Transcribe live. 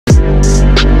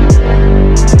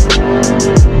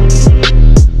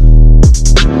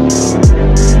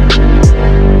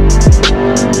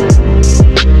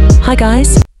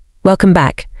guys, welcome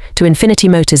back to Infinity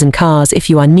Motors and Cars. If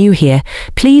you are new here,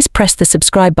 please press the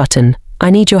subscribe button.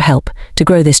 I need your help to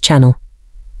grow this channel.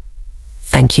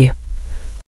 Thank you.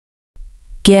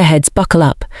 Gearheads, buckle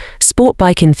up, sport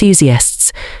bike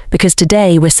enthusiasts, because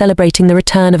today we're celebrating the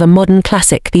return of a modern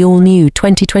classic, the all-new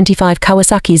 2025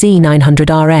 Kawasaki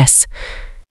Z900Rs.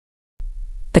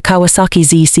 The Kawasaki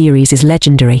Z series is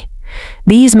legendary.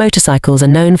 These motorcycles are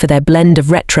known for their blend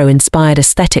of retro-inspired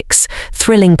aesthetics,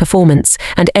 thrilling performance,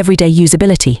 and everyday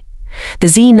usability. The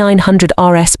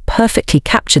Z900Rs perfectly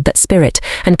captured that spirit,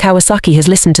 and Kawasaki has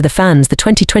listened to the fans. The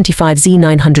 2025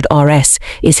 Z900Rs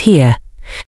is here.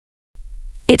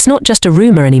 It's not just a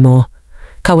rumor anymore.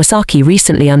 Kawasaki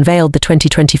recently unveiled the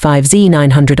 2025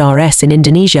 Z900Rs in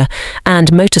Indonesia,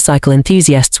 and motorcycle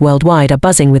enthusiasts worldwide are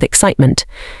buzzing with excitement.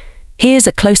 Here's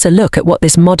a closer look at what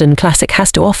this modern classic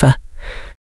has to offer.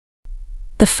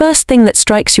 The first thing that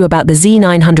strikes you about the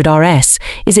Z900Rs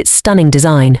is its stunning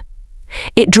design.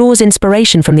 It draws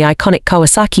inspiration from the iconic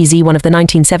Kawasaki Z1 of the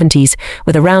 1970s,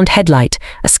 with a round headlight,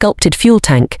 a sculpted fuel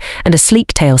tank, and a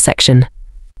sleek tail section.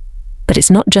 But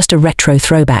it's not just a retro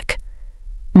throwback.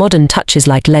 Modern touches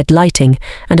like LED lighting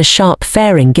and a sharp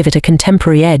fairing give it a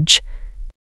contemporary edge.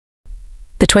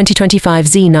 The 2025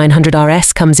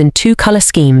 Z900Rs comes in two color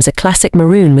schemes, a classic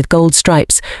maroon with gold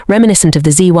stripes, reminiscent of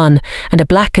the Z1, and a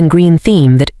black and green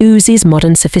theme that oozes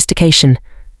modern sophistication.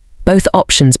 Both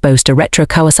options boast a retro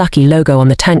Kawasaki logo on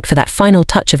the tank for that final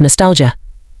touch of nostalgia.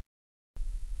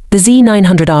 The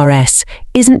Z900Rs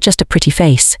isn't just a pretty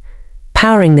face.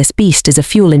 Powering this beast is a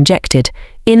fuel-injected,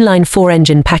 inline-4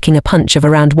 engine packing a punch of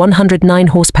around 109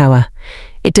 horsepower.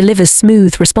 It delivers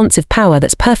smooth, responsive power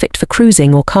that's perfect for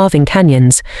cruising or carving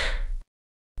canyons.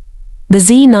 The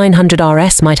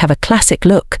Z900Rs might have a classic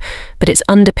look, but its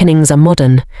underpinnings are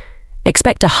modern.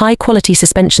 Expect a high-quality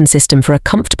suspension system for a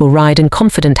comfortable ride and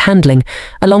confident handling,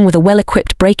 along with a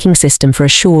well-equipped braking system for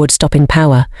assured stopping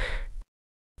power.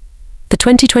 The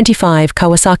 2025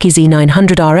 Kawasaki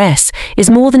Z900Rs is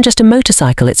more than just a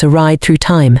motorcycle, it's a ride through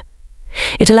time.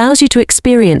 It allows you to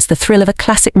experience the thrill of a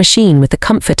classic machine with the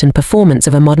comfort and performance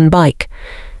of a modern bike.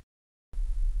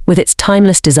 With its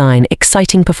timeless design,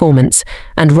 exciting performance,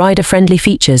 and rider-friendly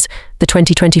features, the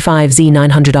 2025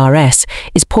 Z900Rs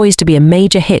is poised to be a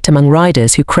major hit among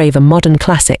riders who crave a modern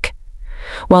classic.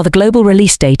 While the global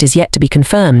release date is yet to be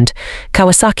confirmed,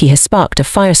 Kawasaki has sparked a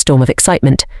firestorm of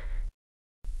excitement.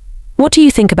 What do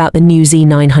you think about the new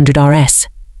Z900Rs?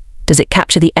 Does it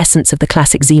capture the essence of the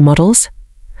classic Z models?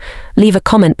 Leave a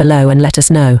comment below and let us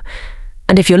know.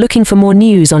 And if you're looking for more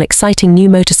news on exciting new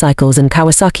motorcycles and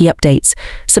Kawasaki updates,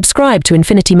 subscribe to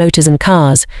Infinity Motors and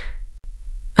Cars.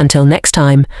 Until next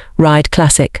time, ride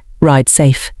classic, ride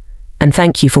safe. And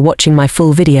thank you for watching my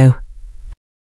full video.